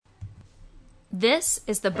This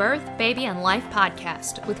is the Birth, Baby, and Life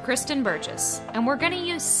podcast with Kristen Burgess, and we're going to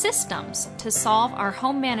use systems to solve our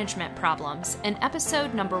home management problems in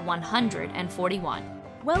episode number 141.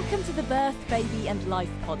 Welcome to the Birth, Baby, and Life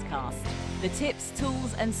podcast. The tips,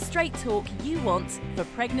 tools, and straight talk you want for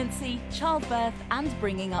pregnancy, childbirth, and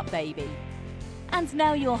bringing up baby. And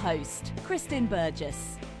now your host, Kristen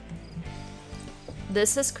Burgess.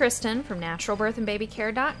 This is Kristen from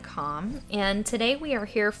naturalbirthandbabycare.com, and today we are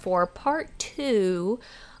here for part 2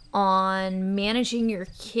 on managing your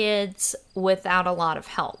kids without a lot of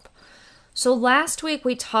help. So last week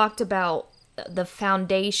we talked about the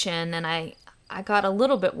foundation, and I got a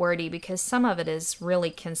little bit wordy because some of it is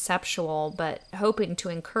really conceptual, but hoping to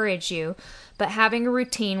encourage you. But having a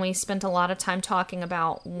routine, we spent a lot of time talking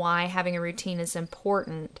about why having a routine is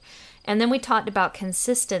important. And then we talked about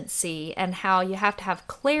consistency and how you have to have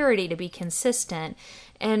clarity to be consistent,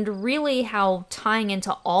 and really how tying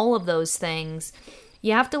into all of those things,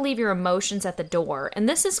 you have to leave your emotions at the door. And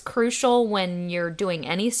this is crucial when you're doing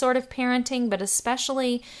any sort of parenting, but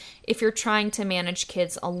especially if you're trying to manage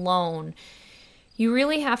kids alone. You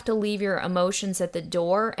really have to leave your emotions at the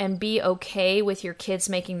door and be okay with your kids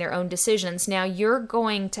making their own decisions. Now, you're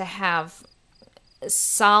going to have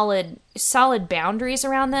solid boundaries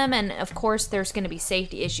around them, and of course there's going to be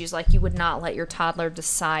safety issues. Like, you would not let your toddler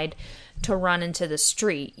decide to run into the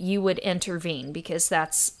street. You would intervene because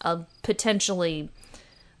that's a potentially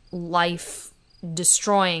life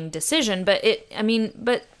destroying decision. But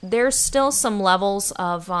there's still some levels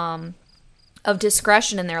of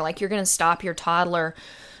discretion in there. Like, you're going to stop your toddler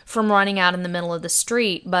from running out in the middle of the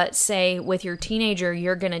street, but say with your teenager,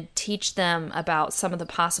 you're going to teach them about some of the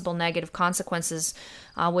possible negative consequences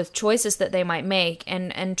with choices that they might make,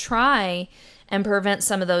 and try and prevent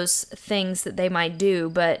some of those things that they might do.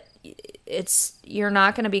 But you're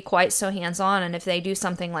not going to be quite so hands-on. And if they do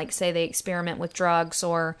something like, say, they experiment with drugs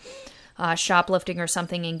or shoplifting or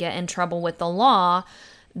something and get in trouble with the law,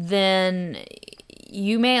 then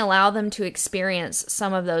you may allow them to experience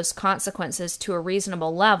some of those consequences to a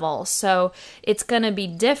reasonable level. So it's going to be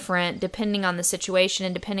different depending on the situation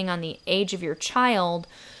and depending on the age of your child.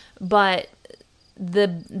 But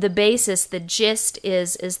the basis, the gist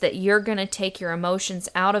is that you're going to take your emotions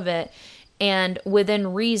out of it, and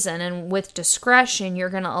within reason and with discretion, you're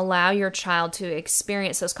going to allow your child to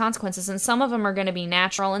experience those consequences. And some of them are going to be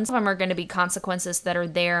natural, and some of them are going to be consequences that are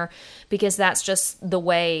there because that's just the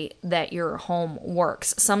way that your home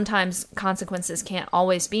works. Sometimes consequences can't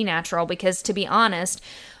always be natural because, to be honest,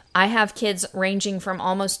 I have kids ranging from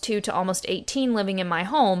almost 2 to almost 18 living in my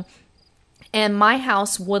home, and my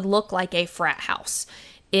house would look like a frat house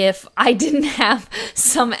if I didn't have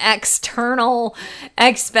some external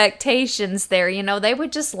expectations there. You know, they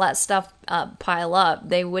would just let stuff pile up.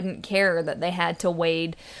 They wouldn't care that they had to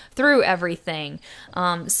wade through everything.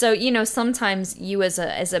 So, you know, sometimes you as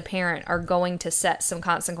a parent are going to set some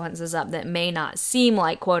consequences up that may not seem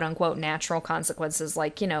like quote unquote natural consequences.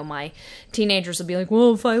 Like, you know, my teenagers will be like,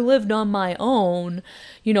 well, if I lived on my own,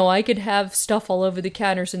 you know, I could have stuff all over the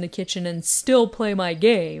counters in the kitchen and still play my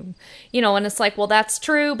game. You know, and it's like, well, that's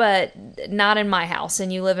true, but not in my house,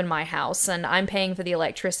 and you live in my house, and I'm paying for the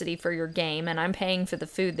electricity for your game, and I'm paying for the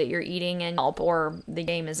food that you're eating, and or the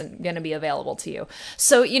game isn't going to be available to you.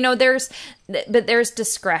 So, you know, there's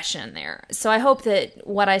discretion there. So I hope that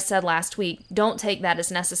what I said last week, don't take that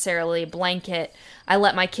as necessarily a blanket, I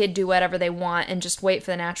let my kid do whatever they want and just wait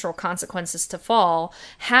for the natural consequences to fall.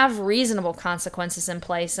 Have reasonable consequences in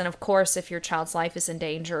place. And of course, if your child's life is in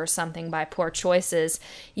danger or something by poor choices,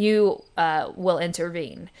 you will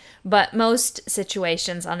intervene. But most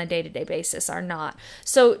situations on a day-to-day basis are not.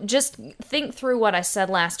 So just think through what I said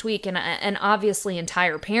last week. And obviously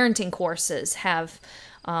entire parenting courses have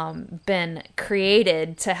been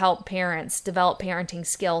created to help parents develop parenting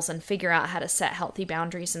skills and figure out how to set healthy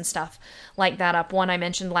boundaries and stuff like that up. One I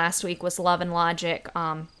mentioned last week was Love and Logic.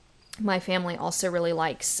 My family also really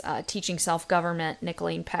likes Teaching Self-Government,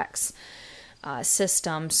 Nicolene Peck's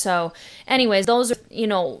system. So anyways, those are, you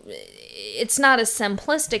know, it's not as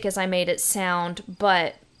simplistic as I made it sound,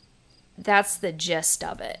 but that's the gist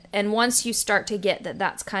of it. And once you start to get that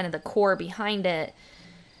that's kind of the core behind it,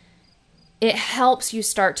 it helps you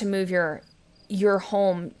start to move your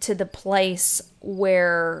home to the place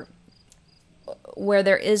where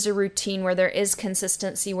there is a routine, where there is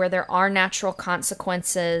consistency, where there are natural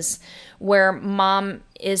consequences, where mom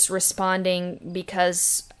is responding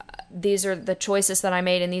because these are the choices that I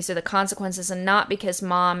made and these are the consequences, and not because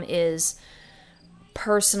mom is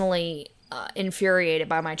personally infuriated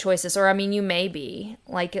by my choices. Or, I mean, you may be.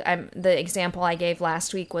 Like, the example I gave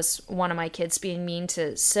last week was one of my kids being mean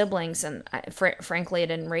to siblings, and frankly,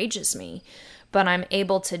 it enrages me. But I'm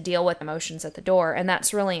able to deal with emotions at the door, and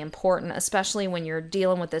that's really important, especially when you're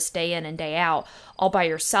dealing with this day in and day out all by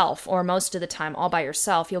yourself, or most of the time all by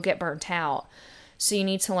yourself. You'll get burnt out. So you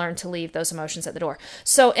need to learn to leave those emotions at the door.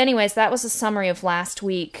 So anyways, that was a summary of last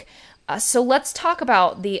week. So let's talk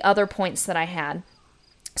about the other points that I had.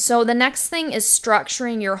 So the next thing is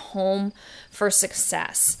structuring your home for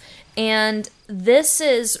success. And this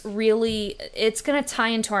is really, it's going to tie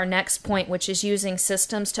into our next point, which is using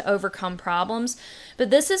systems to overcome problems. But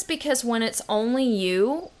this is because when it's only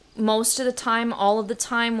you, most of the time, all of the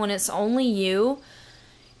time, when it's only you,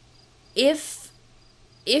 if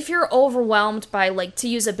you're overwhelmed by, like, to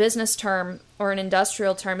use a business term or an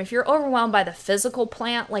industrial term, if you're overwhelmed by the physical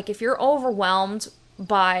plant, like if you're overwhelmed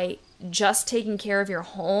by just taking care of your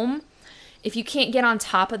home, if you can't get on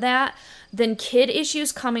top of that, then kid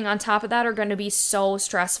issues coming on top of that are going to be so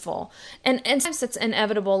stressful. And sometimes it's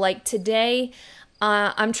inevitable. Like today,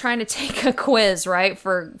 I'm trying to take a quiz, right,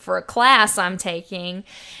 for a class I'm taking,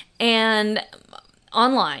 and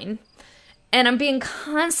online. And I'm being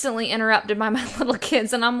constantly interrupted by my little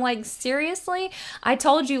kids. And I'm like, seriously? I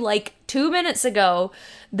told you like 2 minutes ago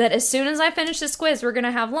that as soon as I finish this quiz, we're going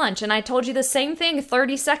to have lunch. And I told you the same thing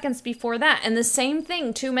 30 seconds before that. And the same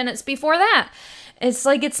thing 2 minutes before that. It's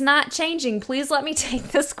like, it's not changing. Please let me take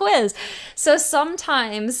this quiz. So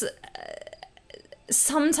sometimes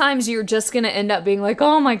you're just going to end up being like,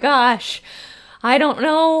 oh my gosh, I don't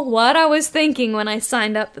know what I was thinking when I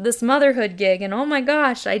signed up for this motherhood gig. And oh my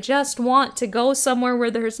gosh, I just want to go somewhere where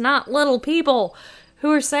there's not little people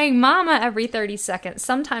who are saying mama every 30 seconds.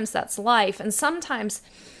 Sometimes that's life. And sometimes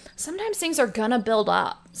things are going to build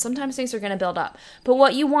up. But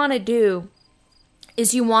what you want to do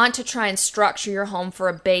is you want to try and structure your home for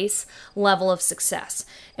a base level of success.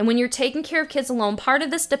 And when you're taking care of kids alone, part of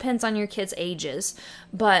this depends on your kids' ages,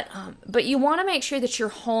 but you want to make sure that your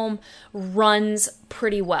home runs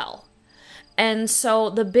pretty well. And so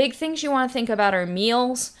the big things you want to think about are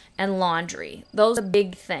meals and laundry. Those are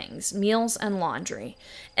big things, meals and laundry.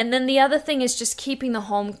 And then the other thing is just keeping the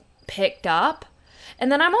home picked up.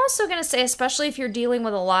 And then I'm also going to say, especially if you're dealing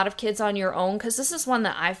with a lot of kids on your own, because this is one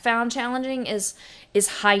that I've found challenging, is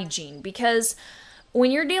hygiene. Because when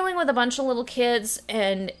you're dealing with a bunch of little kids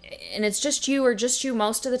and it's just you or just you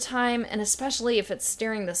most of the time, and especially if it's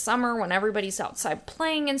during the summer when everybody's outside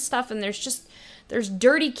playing and stuff, and there's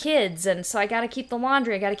dirty kids, and so I got to keep the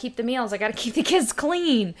laundry, I got to keep the meals, I got to keep the kids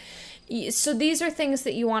clean. So these are things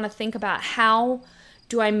that you want to think about. How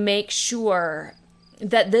do I make sure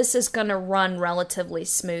that this is going to run relatively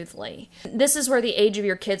smoothly? This is where the age of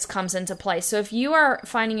your kids comes into play. So if you are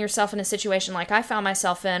finding yourself in a situation like I found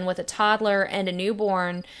myself in with a toddler and a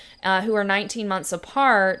newborn who are 19 months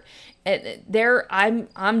apart,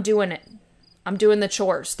 I'm doing it. I'm doing the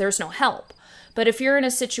chores. There's no help. But if you're in a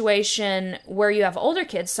situation where you have older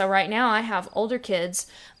kids, so right now I have older kids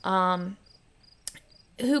who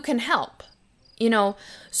can help,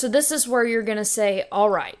 so this is where you're going to say, all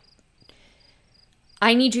right,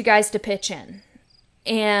 I need you guys to pitch in,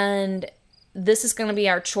 and this is going to be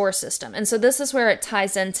our chore system. And so this is where it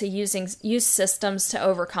ties into use systems to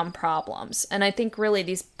overcome problems. And I think really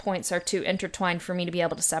these points are too intertwined for me to be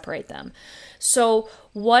able to separate them. So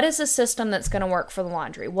what is a system that's going to work for the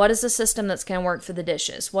laundry? What is a system that's going to work for the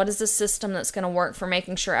dishes? What is a system that's going to work for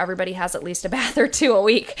making sure everybody has at least a bath or two a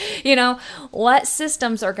week? What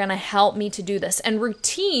systems are going to help me to do this? And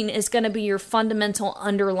routine is going to be your fundamental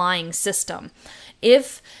underlying system.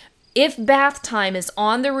 If bath time is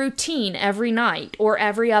on the routine every night or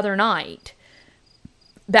every other night,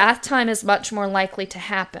 bath time is much more likely to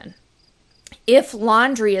happen. If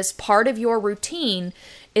laundry is part of your routine,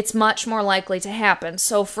 it's much more likely to happen.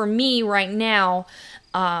 So for me right now,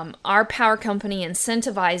 our power company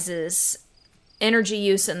incentivizes energy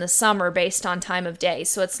use in the summer based on time of day.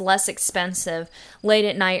 So it's less expensive late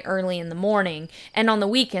at night, early in the morning. And on the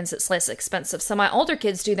weekends, it's less expensive. So my older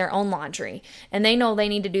kids do their own laundry, and they know they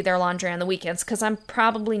need to do their laundry on the weekends, because I'm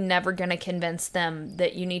probably never going to convince them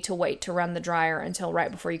that you need to wait to run the dryer until right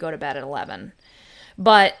before you go to bed at 11.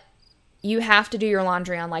 But you have to do your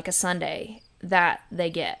laundry on like a Sunday that they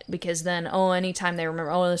get, because then, anytime they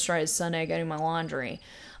remember, this Friday is Sunday, I got to do my laundry.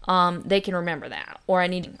 They can remember that, or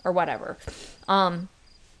whatever.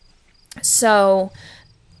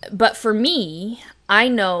 But for me, I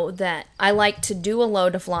know that I like to do a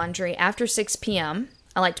load of laundry after 6 p.m.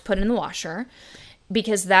 I like to put it in the washer,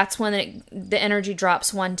 because that's when the energy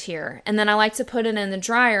drops one tier. And then I like to put it in the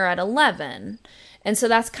dryer at 11. And so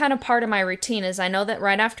that's kind of part of my routine is I know that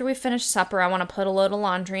right after we finish supper, I want to put a load of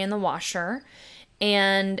laundry in the washer.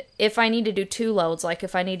 And if I need to do 2 loads, like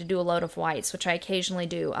if I need to do a load of whites, which I occasionally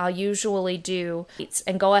do, I'll usually do whites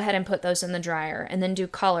and go ahead and put those in the dryer and then do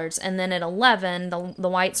colors. And then at 11, the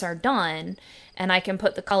whites are done and I can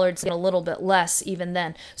put the colors in a little bit less even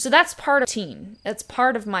then. So that's part of routine. That's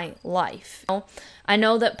part of my life. I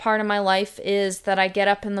know that part of my life is that I get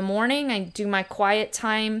up in the morning, I do my quiet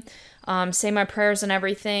time, say my prayers and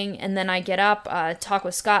everything, and then I get up, talk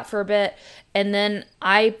with Scott for a bit, and then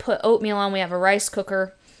I put oatmeal on. We have a rice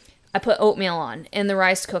cooker. I put oatmeal on in the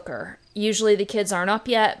rice cooker. Usually the kids aren't up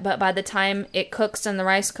yet, but by the time it cooks in the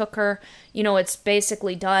rice cooker, it's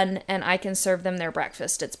basically done and I can serve them their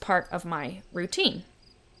breakfast. It's part of my routine.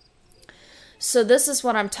 So this is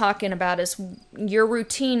what I'm talking about is your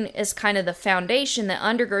routine is kind of the foundation that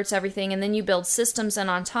undergirds everything, and then you build systems in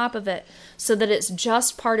on top of it so that it's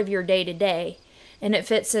just part of your day-to-day and it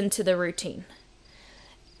fits into the routine.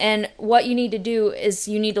 And what you need to do is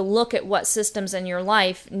you need to look at what systems in your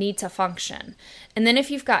life need to function. And then if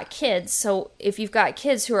you've got kids, so if you've got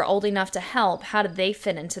kids who are old enough to help, how do they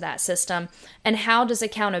fit into that system? And how does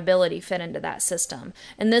accountability fit into that system?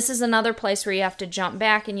 And this is another place where you have to jump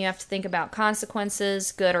back and you have to think about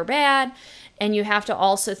consequences, good or bad. And you have to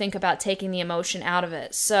also think about taking the emotion out of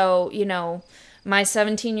it. So, my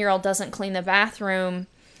 17-year-old doesn't clean the bathroom,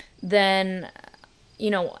 then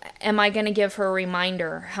am I going to give her a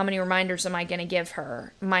reminder? How many reminders am I going to give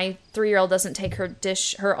her? My 3-year-old doesn't take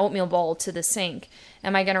her oatmeal bowl to the sink.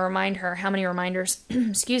 Am I going to remind her? How many reminders,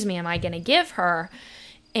 am I going to give her?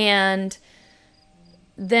 And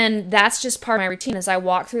then that's just part of my routine as I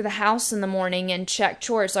walk through the house in the morning and check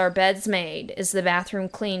chores. Are beds made? Is the bathroom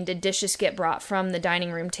clean? Did dishes get brought from the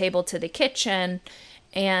dining room table to the kitchen?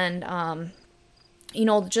 And,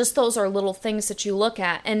 just those are little things that you look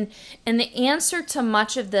at. And the answer to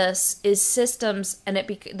much of this is systems, and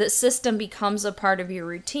the system becomes a part of your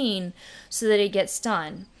routine so that it gets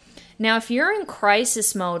done. Now, if you're in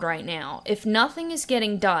crisis mode right now, if nothing is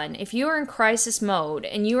getting done, if you are in crisis mode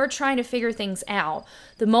and you are trying to figure things out,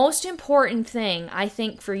 the most important thing I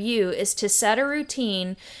think for you is to set a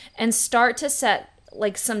routine and start to set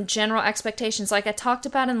some general expectations. Like I talked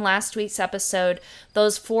about in last week's episode,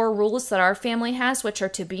 those 4 rules that our family has, which are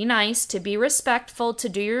to be nice, to be respectful, to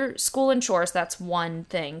do your school and chores. That's one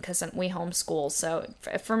thing because we homeschool. So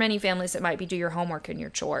for many families, it might be do your homework and your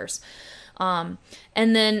chores. And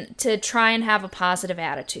then to try and have a positive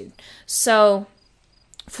attitude. So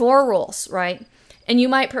 4 rules, right? And you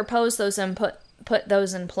might propose those and put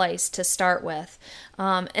those in place to start with.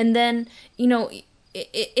 And then,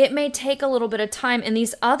 it may take a little bit of time. And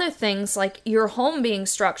these other things, like your home being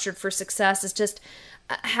structured for success, is just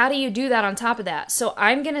how do you do that on top of that? So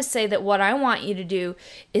I'm going to say that what I want you to do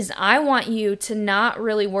is I want you to not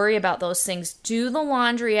really worry about those things. Do the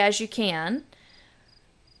laundry as you can.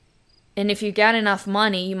 And if you got enough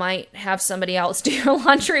money, you might have somebody else do your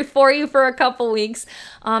laundry for you for a couple weeks.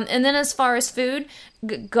 And then as far as food,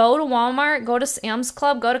 go to Walmart, go to Sam's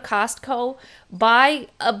Club, go to Costco, buy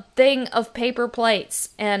a thing of paper plates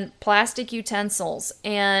and plastic utensils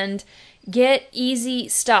and get easy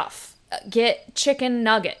stuff. Get chicken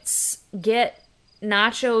nuggets, get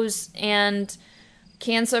nachos and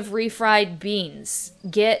cans of refried beans,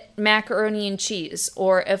 get macaroni and cheese,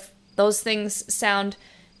 or if those things sound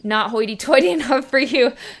not hoity-toity enough for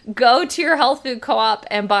you, go to your health food co-op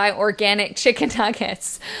and buy organic chicken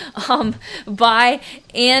nuggets. Buy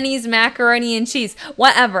Annie's macaroni and cheese.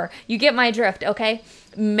 Whatever. You get my drift, okay?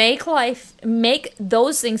 Make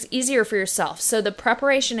those things easier for yourself so the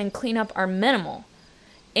preparation and cleanup are minimal.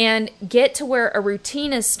 And get to where a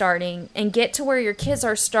routine is starting and get to where your kids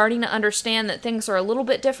are starting to understand that things are a little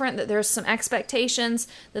bit different, that there's some expectations,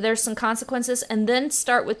 that there's some consequences, and then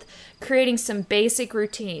start with creating some basic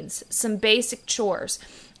routines, some basic chores.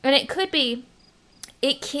 And it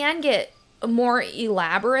can get more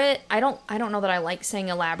elaborate. I don't know that I like saying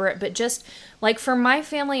elaborate, but just like for my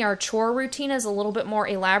family, our chore routine is a little bit more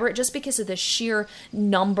elaborate just because of the sheer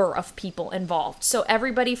number of people involved. So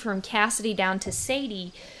everybody from Cassidy down to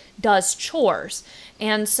Sadie does chores.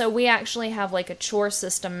 And so we actually have like a chore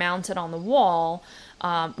system mounted on the wall.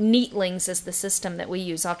 Neatlings is the system that we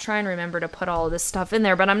use. I'll try and remember to put all of this stuff in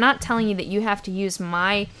there, but I'm not telling you that you have to use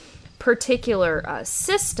my particular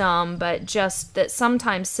system, but just that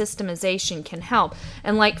sometimes systemization can help.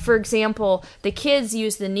 And like, for example, the kids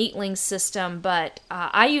use the Neatlings system, but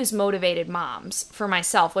I use Motivated Moms for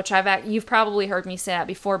myself, which you've probably heard me say that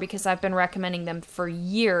before because I've been recommending them for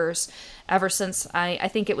years, ever since I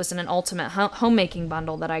think it was in an Ultimate Homemaking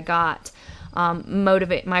bundle that I got.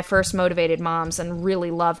 my first Motivated Moms, and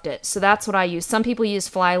really loved it. So that's what I use. Some people use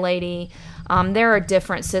Fly Lady. There are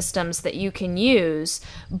different systems that you can use,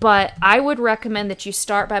 but I would recommend that you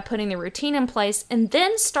start by putting the routine in place and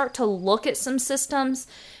then start to look at some systems,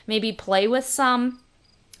 maybe play with some,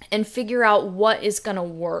 and figure out what is going to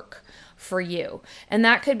work for you. And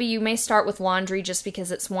that could be, you may start with laundry just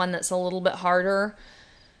because it's one that's a little bit harder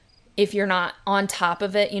if you're not on top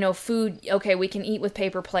of it. Food, okay, we can eat with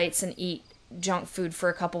paper plates and eat junk food for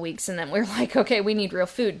a couple weeks, and then we're like, okay, we need real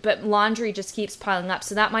food. But laundry just keeps piling up.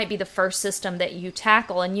 So that might be the first system that you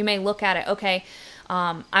tackle, and you may look at it, okay,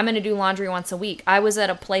 I'm going to do laundry once a week. I was at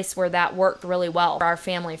a place where that worked really well for our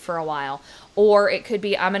family for a while. Or it could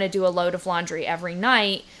be, I'm going to do a load of laundry every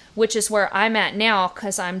night, which is where I'm at now,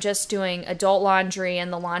 because I'm just doing adult laundry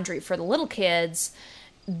and the laundry for the little kids,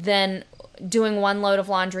 then doing one load of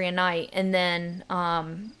laundry a night, and then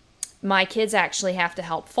my kids actually have to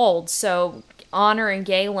help fold. So Honor and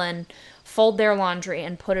Galen fold their laundry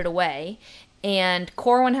and put it away. And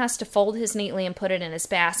Corwin has to fold his neatly and put it in his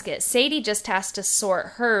basket. Sadie just has to sort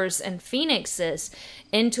hers and Phoenix's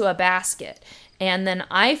into a basket. And then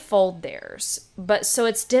I fold theirs. But so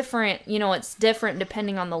it's different, it's different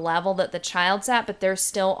depending on the level that the child's at, but they're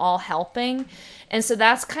still all helping. And so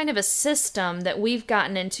that's kind of a system that we've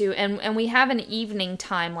gotten into. And we have an evening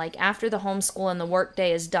time, like after the homeschool and the work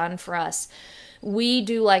day is done for us, we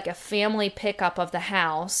do like a family pickup of the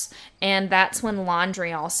house, and that's when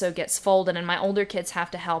laundry also gets folded. And my older kids have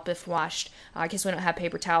to help if washed, because we don't have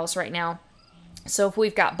paper towels right now. So if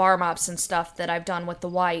we've got bar mops and stuff that I've done with the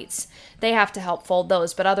whites, they have to help fold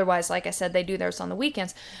those. But otherwise, like I said, they do theirs on the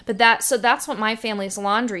weekends. But that's what my family's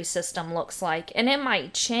laundry system looks like. And it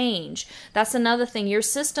might change. That's another thing. Your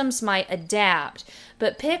systems might adapt.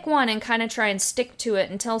 But pick one and kind of try and stick to it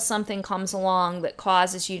until something comes along that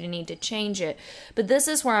causes you to need to change it. But this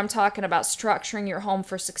is where I'm talking about structuring your home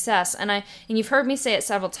for success. And you've heard me say it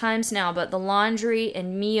several times now, but the laundry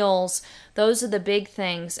and meals, those are the big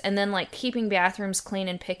things. And then like keeping bathrooms clean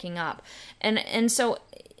and picking up. And so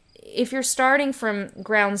if you're starting from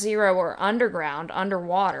ground zero or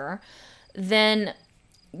underwater, then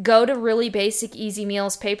go to really basic, easy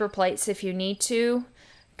meals, paper plates if you need to.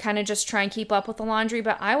 Kind of just try and keep up with the laundry.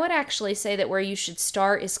 But I would actually say that where you should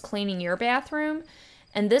start is cleaning your bathroom.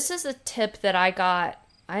 And this is a tip that I got,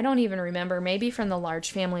 I don't even remember, maybe from the Large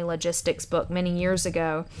Family Logistics book many years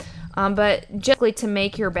ago. But just to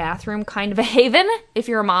make your bathroom kind of a haven. If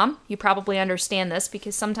you're a mom, you probably understand this,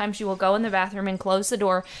 because sometimes you will go in the bathroom and close the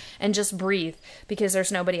door and just breathe because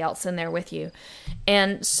there's nobody else in there with you.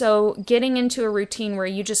 And so getting into a routine where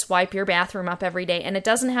you just wipe your bathroom up every day, and it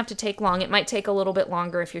doesn't have to take long. It might take a little bit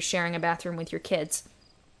longer if you're sharing a bathroom with your kids.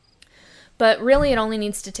 But really, it only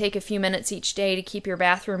needs to take a few minutes each day to keep your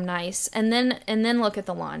bathroom nice, and then look at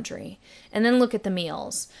the laundry, and then look at the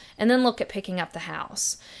meals, and then look at picking up the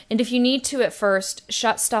house. And if you need to at first,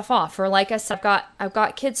 shut stuff off. Or like I said, I've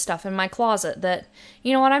got kids stuff in my closet that,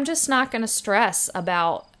 you know what, I'm just not going to stress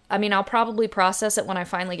about. I mean, I'll probably process it when I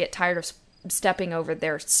finally get tired of stepping over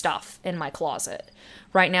their stuff in my closet.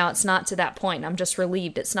 Right now, it's not to that point. I'm just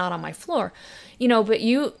relieved it's not on my floor. But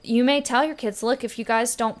you may tell your kids, look, if you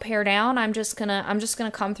guys don't pare down, I'm just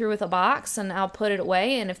gonna come through with a box and I'll put it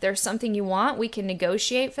away. And if there's something you want, we can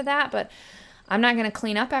negotiate for that. But I'm not gonna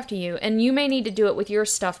clean up after you. And you may need to do it with your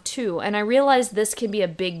stuff too. And I realize this can be a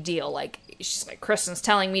big deal. Like, she's like, Kristen's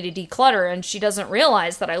telling me to declutter, and she doesn't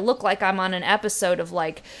realize that I look like I'm on an episode of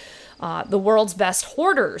like the world's best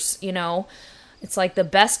hoarders. It's like the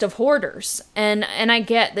best of hoarders. And I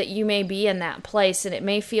get that you may be in that place and it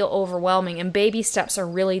may feel overwhelming, and baby steps are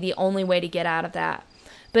really the only way to get out of that.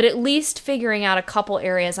 But at least figuring out a couple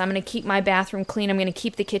areas. I'm going to keep my bathroom clean. I'm going to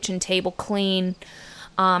keep the kitchen table clean.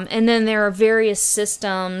 And then there are various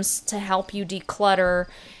systems to help you declutter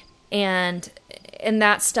and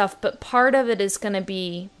that stuff. But part of it is going to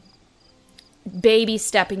be baby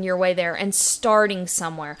stepping your way there and starting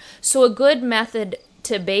somewhere. So a good method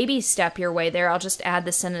to baby step your way there, I'll just add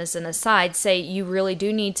this in as an aside, say you really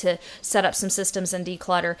do need to set up some systems and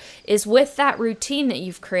declutter, is with that routine that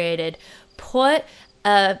you've created,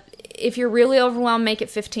 if you're really overwhelmed, make it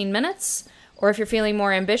 15 minutes, or if you're feeling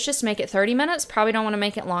more ambitious, make it 30 minutes. Probably don't want to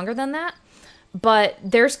make it longer than that, but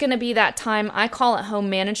there's going to be that time, I call it home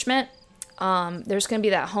management. There's going to be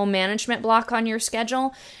that home management block on your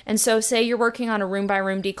schedule. And so say you're working on a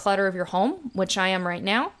room-by-room declutter of your home, which I am right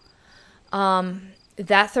now.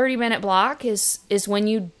 That 30-minute block is when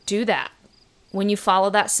you do that, when you follow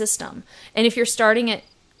that system. And if you're starting it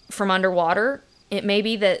from underwater, it may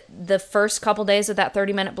be that the first couple days of that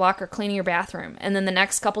 30-minute block are cleaning your bathroom, and then the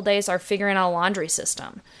next couple days are figuring out a laundry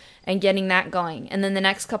system. and getting that going. And then the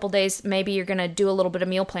next couple days, maybe you're going to do a little bit of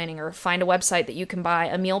meal planning or find a website that you can buy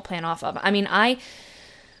a meal plan off of. I mean, I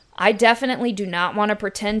definitely do not want to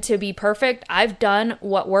pretend to be perfect. I've done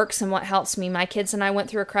what works and what helps me. My kids and I went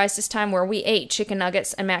through a crisis time where we ate chicken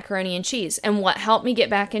nuggets and macaroni and cheese. And what helped me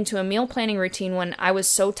get back into a meal planning routine when I was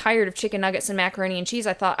so tired of chicken nuggets and macaroni and cheese,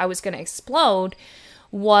 I thought I was going to explode,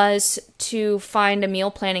 was to find a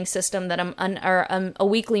meal planning system that a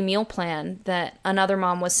weekly meal plan that another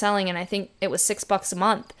mom was selling. And I think it was $6 a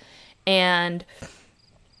month. And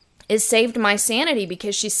it saved my sanity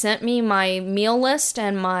because she sent me my meal list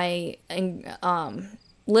and my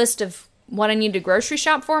list of what I need to grocery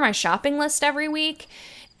shop for, my shopping list every week.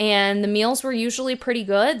 And the meals were usually pretty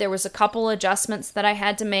good. There was a couple adjustments that I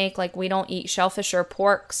had to make, like we don't eat shellfish or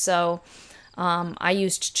pork, so I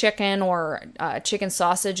used chicken or chicken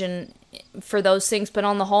sausage and for those things. But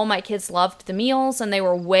on the whole, my kids loved the meals and they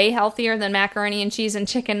were way healthier than macaroni and cheese and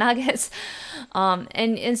chicken nuggets.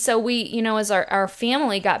 And so we, you know, as our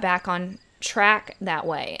family got back on track that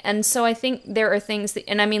way. And so I think there are things that,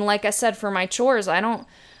 and I mean, like I said, for my chores, I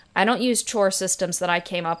don't use chore systems that I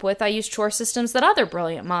came up with. I use chore systems that other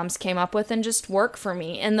brilliant moms came up with and just work for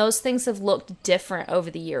me. And those things have looked different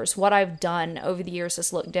over the years. What I've done over the years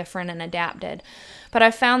has looked different and adapted. But I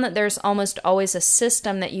found that there's almost always a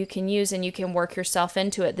system that you can use and you can work yourself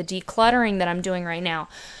into it. The decluttering that I'm doing right now,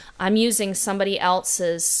 I'm using somebody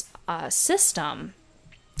else's system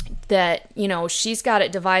that, you know, she's got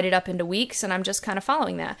it divided up into weeks and I'm just kind of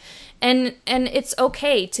following that. And it's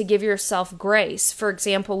okay to give yourself grace. For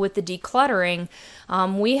example, with the decluttering,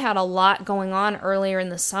 we had a lot going on earlier in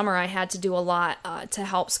the summer. I had to do a lot to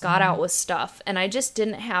help Scott out with stuff, and I just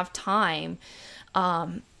didn't have time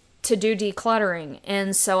to do decluttering.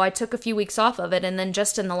 And so I took a few weeks off of it, and then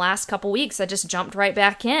just in the last couple weeks, I just jumped right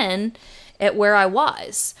back in at where I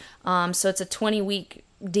was. So it's a 20-week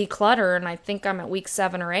declutter, and I think I'm at week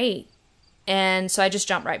 7 or 8. And so I just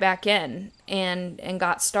jumped right back in and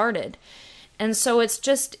got started. And so it's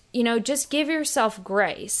just, you know, just give yourself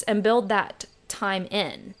grace and build that time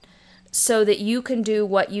in so that you can do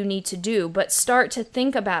what you need to do. But start to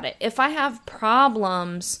think about it. If I have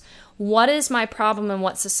problems, what is my problem and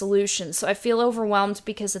what's the solution? So I feel overwhelmed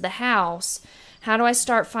because of the house. How do I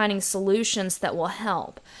start finding solutions that will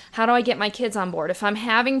help? How do I get my kids on board? If I'm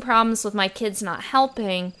having problems with my kids not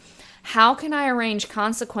helping, how can I arrange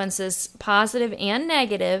consequences, positive and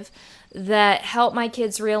negative, that help my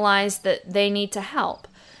kids realize that they need to help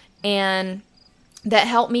and that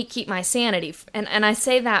help me keep my sanity? And I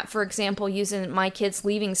say that, for example, using my kids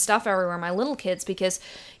leaving stuff everywhere, my little kids, because,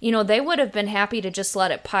 you know, they would have been happy to just let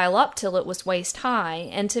it pile up till it was waist high.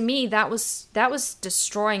 And to me, that was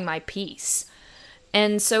destroying my peace.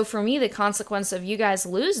 And so for me, the consequence of you guys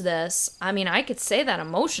lose this, I mean, I could say that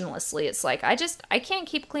emotionlessly. It's like, I can't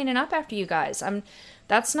keep cleaning up after you guys.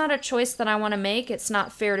 That's not a choice that I want to make. It's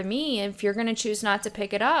not fair to me. If you're going to choose not to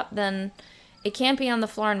pick it up, then it can't be on the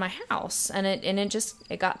floor in my house. And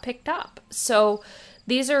it got picked up. So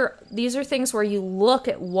these are things where you look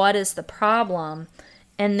at what is the problem,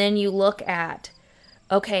 and then you look at,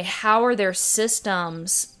 okay, how are there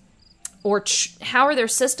systems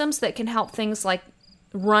that can help things like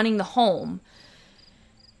running the home,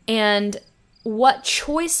 and what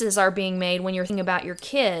choices are being made when you're thinking about your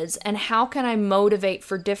kids, and how can I motivate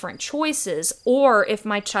for different choices? Or if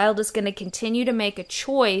my child is going to continue to make a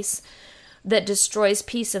choice that destroys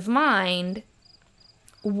peace of mind,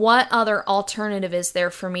 what other alternative is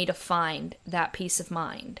there for me to find that peace of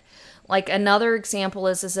mind? Like another example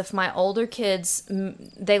is if my older kids,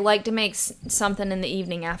 they like to make something in the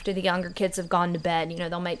evening after the younger kids have gone to bed. You know,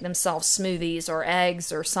 they'll make themselves smoothies or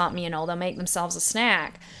eggs or something, you know, they'll make themselves a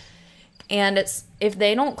snack. And if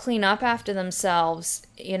they don't clean up after themselves,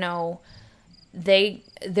 you know,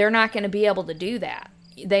 they're not going to be able to do that.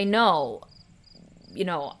 They know, you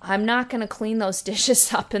know, I'm not going to clean those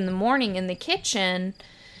dishes up in the morning in the kitchen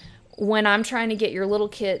when I'm trying to get your little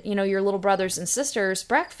kid, you know, your little brothers and sisters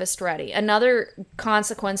breakfast ready. Another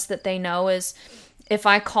consequence that they know is if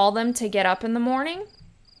I call them to get up in the morning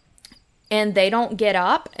and they don't get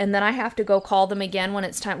up, and then I have to go call them again when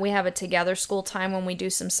it's time. We have a together school time when we do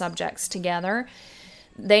some subjects together.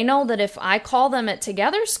 They know that if I call them at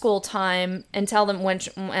together school time and tell them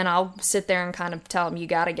and I'll sit there and kind of tell them, you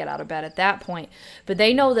got to get out of bed at that point. But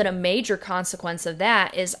they know that a major consequence of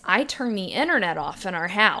that is I turn the internet off in our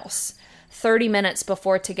house 30 minutes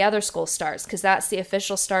before together school starts, because that's the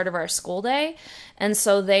official start of our school day. And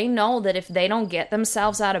so they know that if they don't get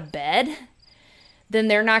themselves out of bed, then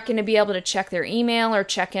they're not going to be able to check their email or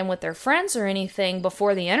check in with their friends or anything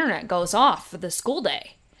before the internet goes off for the school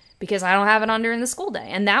day, because I don't have it on during the school day.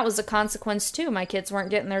 And that was a consequence too. My kids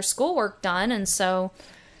weren't getting their schoolwork done, and so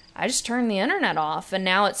I just turned the internet off, and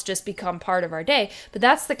now it's just become part of our day. But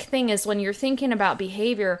that's the thing, is when you're thinking about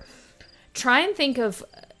behavior, try and think of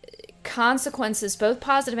consequences, both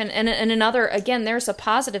positive and another. Again, there's a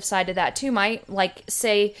positive side to that too.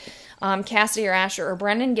 Say Cassidy or Asher or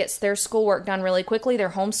Brendan gets their schoolwork done really quickly. They're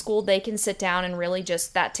homeschooled. They can sit down and really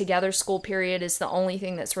just, that together school period is the only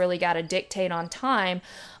thing that's really got to dictate on time.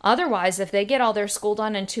 Otherwise, if they get all their school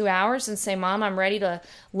done in 2 hours and say, Mom, I'm ready to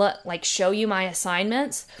show you my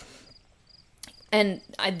assignments, and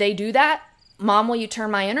they do that, Mom, will you turn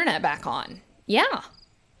my internet back on? Yeah,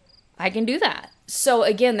 I can do that. So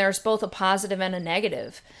again, there's both a positive and a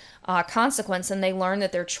negative consequence, and they learn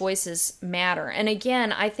that their choices matter. And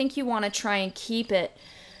again, I think you want to try and keep it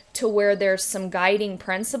to where there's some guiding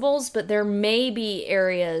principles, but there may be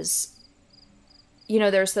areas,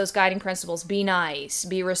 there's those guiding principles: be nice,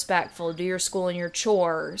 be respectful, do your school and your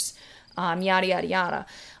chores, yada, yada, yada.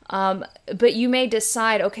 But you may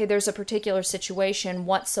decide, okay, there's a particular situation,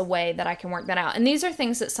 what's a way that I can work that out? And these are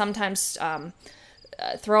things that sometimes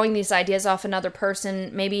throwing these ideas off another person,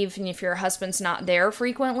 maybe even if your husband's not there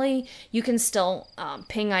frequently, you can still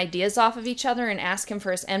ping ideas off of each other and ask him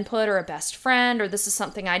for his input, or a best friend. Or this is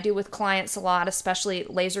something I do with clients a lot, especially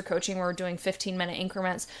laser coaching, where we're doing 15-minute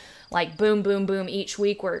increments, like boom, boom, boom. Each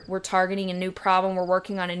week we're targeting a new problem. We're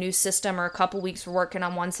working on a new system, or a couple weeks we're working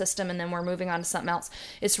on one system and then we're moving on to something else.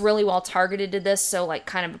 It's really well targeted to this. So like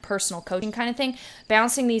kind of a personal coaching kind of thing.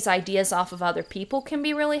 Bouncing these ideas off of other people can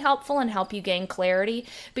be really helpful and help you gain clarity.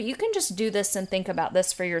 But you can just do this and think about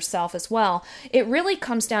this for yourself as well. It really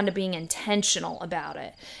comes down to being intentional about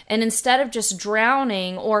it. And instead of just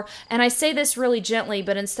drowning, and I say this really gently,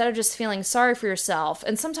 but instead of just feeling sorry for yourself,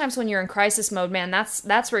 and sometimes when you're in crisis mode, man,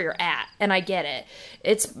 that's where you're at, and I get it.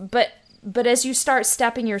 But as you start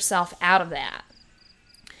stepping yourself out of that,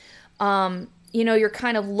 you're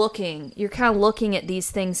kind of looking at these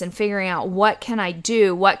things and figuring out, what can I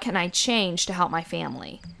do? What can I change to help my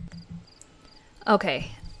family?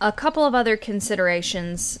 Okay, a couple of other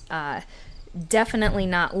considerations, definitely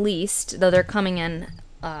not least, though they're coming in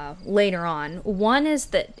later on. One is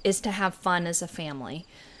to have fun as a family.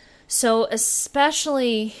 So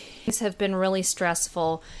especially things have been really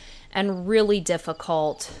stressful and really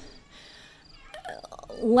difficult,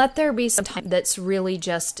 let there be some time that's really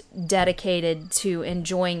just dedicated to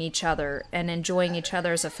enjoying each other and enjoying each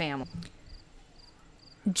other as a family.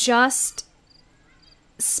 Just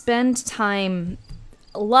spend time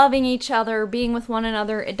loving each other, being with one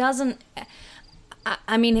another. It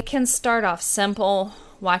can start off simple,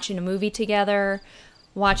 watching a movie together,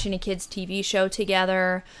 watching a kid's TV show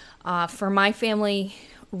together. For my family,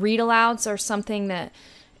 read-alouds are something that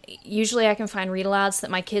usually I can find read-alouds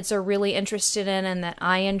that my kids are really interested in and that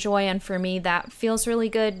I enjoy, and for me that feels really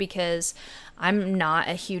good because I'm not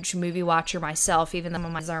a huge movie watcher myself, even though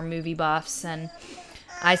my kids are movie buffs, and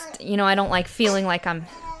I don't like feeling like I'm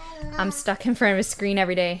stuck in front of a screen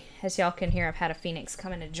every day. As y'all can hear, I've had a Phoenix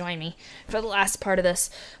come in to join me for the last part of this,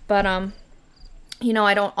 but I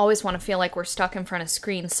don't always want to feel like we're stuck in front of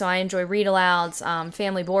screens, so I enjoy read-alouds,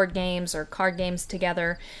 family board games or card games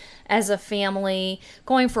together as a family,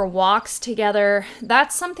 going for walks together.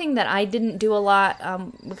 That's something that I didn't do a lot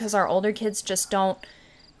because our older kids just don't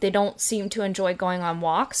seem to enjoy going on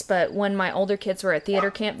walks. But when my older kids were at theater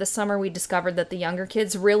camp this summer, we discovered that the younger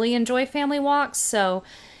kids really enjoy family walks. So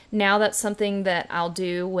now that's something that I'll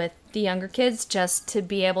do with the younger kids, just to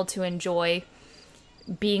be able to enjoy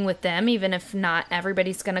being with them, even if not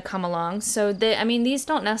everybody's going to come along. So these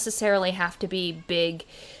don't necessarily have to be big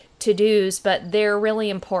to-dos, but they're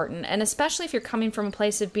really important. And especially if you're coming from a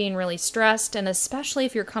place of being really stressed, and especially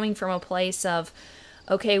if you're coming from a place of,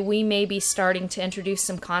 okay, we may be starting to introduce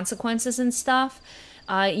some consequences and stuff.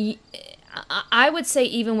 I would say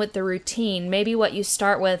even with the routine, maybe what you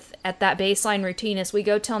start with at that baseline routine is we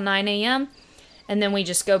go till 9 a.m. and then we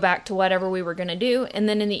just go back to whatever we were going to do. And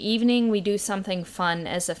then in the evening, we do something fun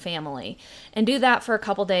as a family. And do that for a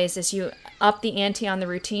couple days as you up the ante on the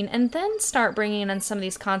routine, and then start bringing in some of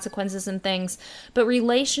these consequences and things. But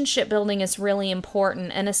relationship building is really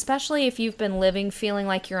important. And especially if you've been living feeling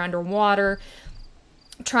like you're underwater,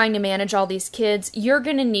 trying to manage all these kids, you're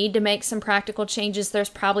going to need to make some practical changes. There's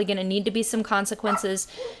probably going to need to be some consequences,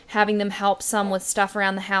 having them help some with stuff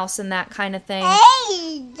around the house and that kind of thing.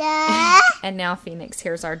 And now Phoenix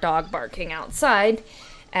hears our dog barking outside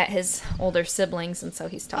at his older siblings, and so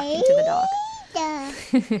he's talking to the dog.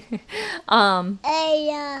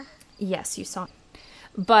 Yes, you saw.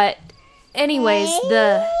 But anyways,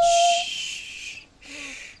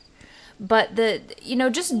 but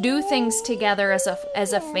just do things together as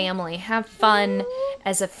a family. Have fun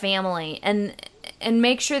as a family, and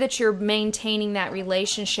make sure that you're maintaining that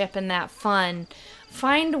relationship and that fun.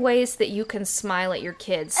 Find ways that you can smile at your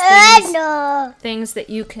kids. Things that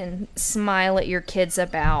you can smile at your kids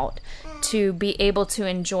about to be able to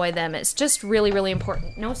enjoy them. It's just really, really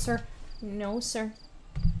important. No, sir. No, sir.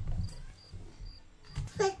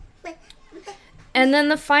 And then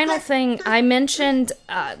the final thing, I mentioned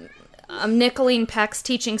Nicolene Peck's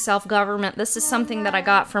Teaching Self-Government. This is something that I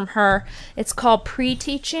got from her. It's called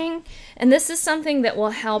pre-teaching. And this is something that will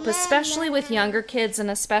help, especially with younger kids,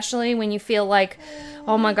 and especially when you feel like,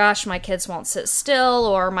 oh my gosh, my kids won't sit still,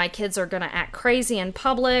 or my kids are going to act crazy in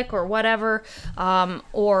public, or whatever.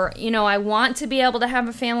 Or, I want to be able to have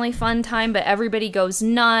a family fun time, but everybody goes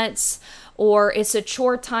nuts. Or it's a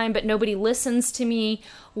chore time, but nobody listens to me.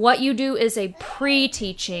 What you do is a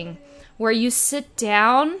pre-teaching, where you sit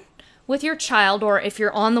down with your child, or if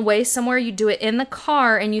you're on the way somewhere, you do it in the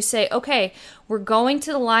car, and you say, okay, we're going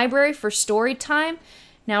to the library for story time.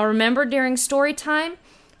 Now remember, during story time,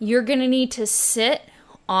 you're going to need to sit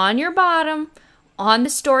on your bottom on the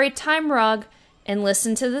story time rug and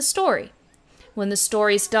listen to the story. When the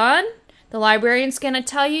story's done, the librarian's going to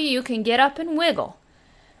tell you can get up and wiggle.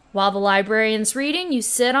 While the librarian's reading, you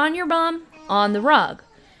sit on your bum on the rug.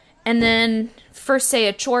 And then first say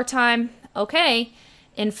a chore time. Okay,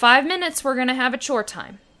 in 5 minutes we're going to have a chore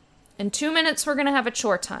time. In 2 minutes we're going to have a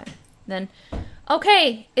chore time. Then,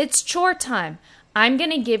 okay, it's chore time. I'm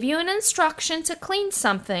going to give you an instruction to clean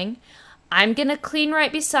something. I'm going to clean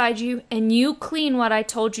right beside you, and you clean what I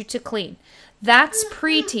told you to clean. That's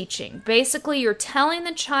pre-teaching. Basically, you're telling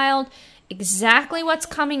the child exactly what's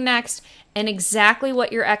coming next and exactly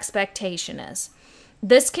what your expectation is.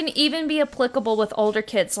 This can even be applicable with older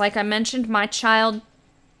kids. Like I mentioned, my child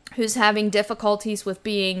who's having difficulties with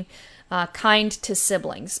being kind to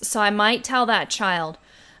siblings. So I might tell that child,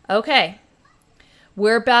 okay,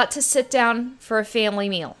 we're about to sit down for a family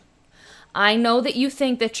meal. I know that you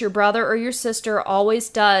think that your brother or your sister always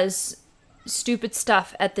does stupid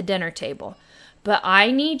stuff at the dinner table, but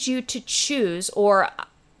I need you to choose, or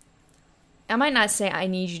I might not say I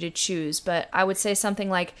need you to choose, but I would say something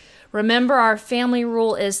like, remember, our family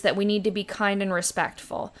rule is that we need to be kind and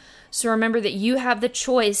respectful. So remember that you have the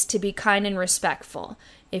choice to be kind and respectful.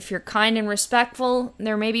 If you're kind and respectful,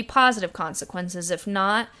 there may be positive consequences. If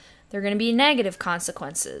not, there are going to be negative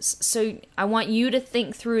consequences. So I want you to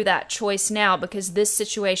think through that choice now, because this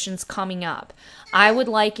situation's coming up. I would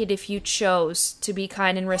like it if you chose to be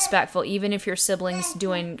kind and respectful, even if your sibling's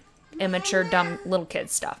doing immature, dumb little kid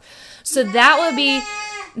stuff. So that would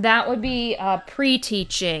be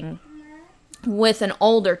pre-teaching with an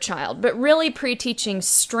older child. But really, pre-teaching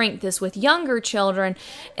strength is with younger children,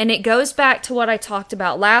 and it goes back to what I talked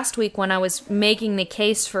about last week when I was making the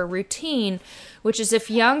case for routine, which is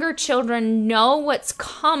if younger children know what's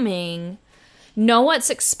coming, know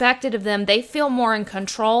what's expected of them, they feel more in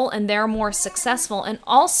control and they're more successful. And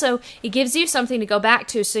also, it gives you something to go back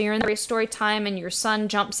to. So you're in the story time and your son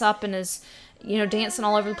jumps up and is dancing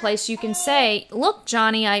all over the place. You can say, look,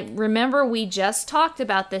 Johnny, I remember we just talked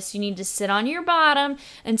about this. You need to sit on your bottom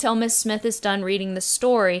until Miss Smith is done reading the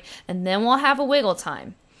story, and then we'll have a wiggle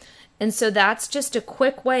time. And so that's just a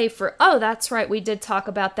quick way for, oh, that's right, we did talk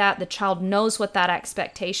about that. The child knows what that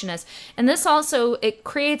expectation is. And this also, it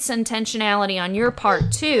creates intentionality on your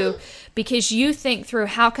part too, because you think through,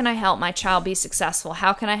 how can I help my child be successful?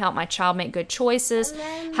 How can I help my child make good choices?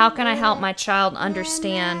 How can I help my child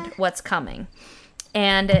understand what's coming?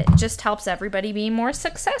 And it just helps everybody be more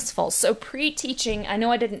successful. So pre-teaching, I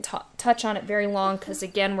know I didn't touch on it very long because,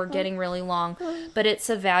 again, we're getting really long, but it's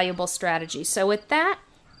a valuable strategy. So with that,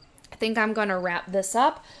 I think I'm going to wrap this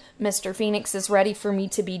up. Mr. Phoenix is ready for me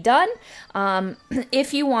to be done.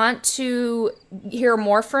 If you want to hear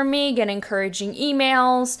more from me, get encouraging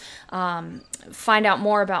emails, find out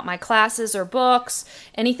more about my classes or books,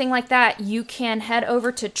 anything like that, you can head over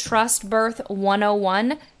to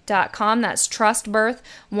trustbirth101.com. That's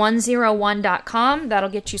trustbirth101.com. That'll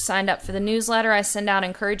get you signed up for the newsletter. I send out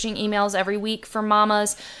encouraging emails every week for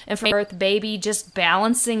mamas and for birth baby, just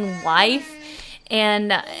balancing life.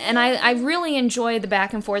 And I really enjoy the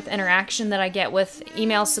back and forth interaction that I get with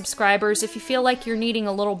email subscribers. If you feel like you're needing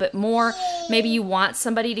a little bit more, maybe you want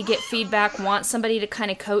somebody to get feedback, want somebody to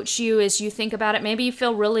kind of coach you as you think about it. Maybe you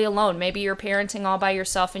feel really alone. Maybe you're parenting all by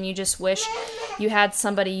yourself and you just wish you had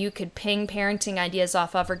somebody you could ping parenting ideas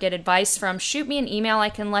off of or get advice from. Shoot me an email. I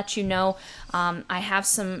can let you know. I have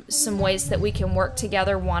some ways that we can work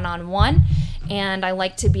together one-on-one. And I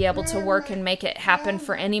like to be able to work and make it happen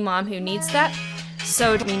for any mom who needs that.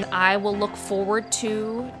 So, I will look forward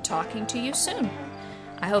to talking to you soon.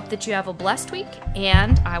 I hope that you have a blessed week,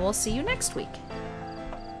 and I will see you next week.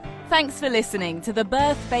 Thanks for listening to the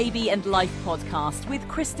Birth, Baby and Life podcast with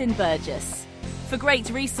Kristen Burgess. For great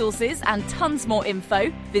resources and tons more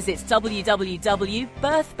info, visit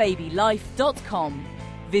www.birthbabylife.com.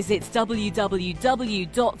 Visit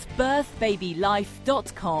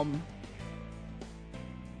www.birthbabylife.com.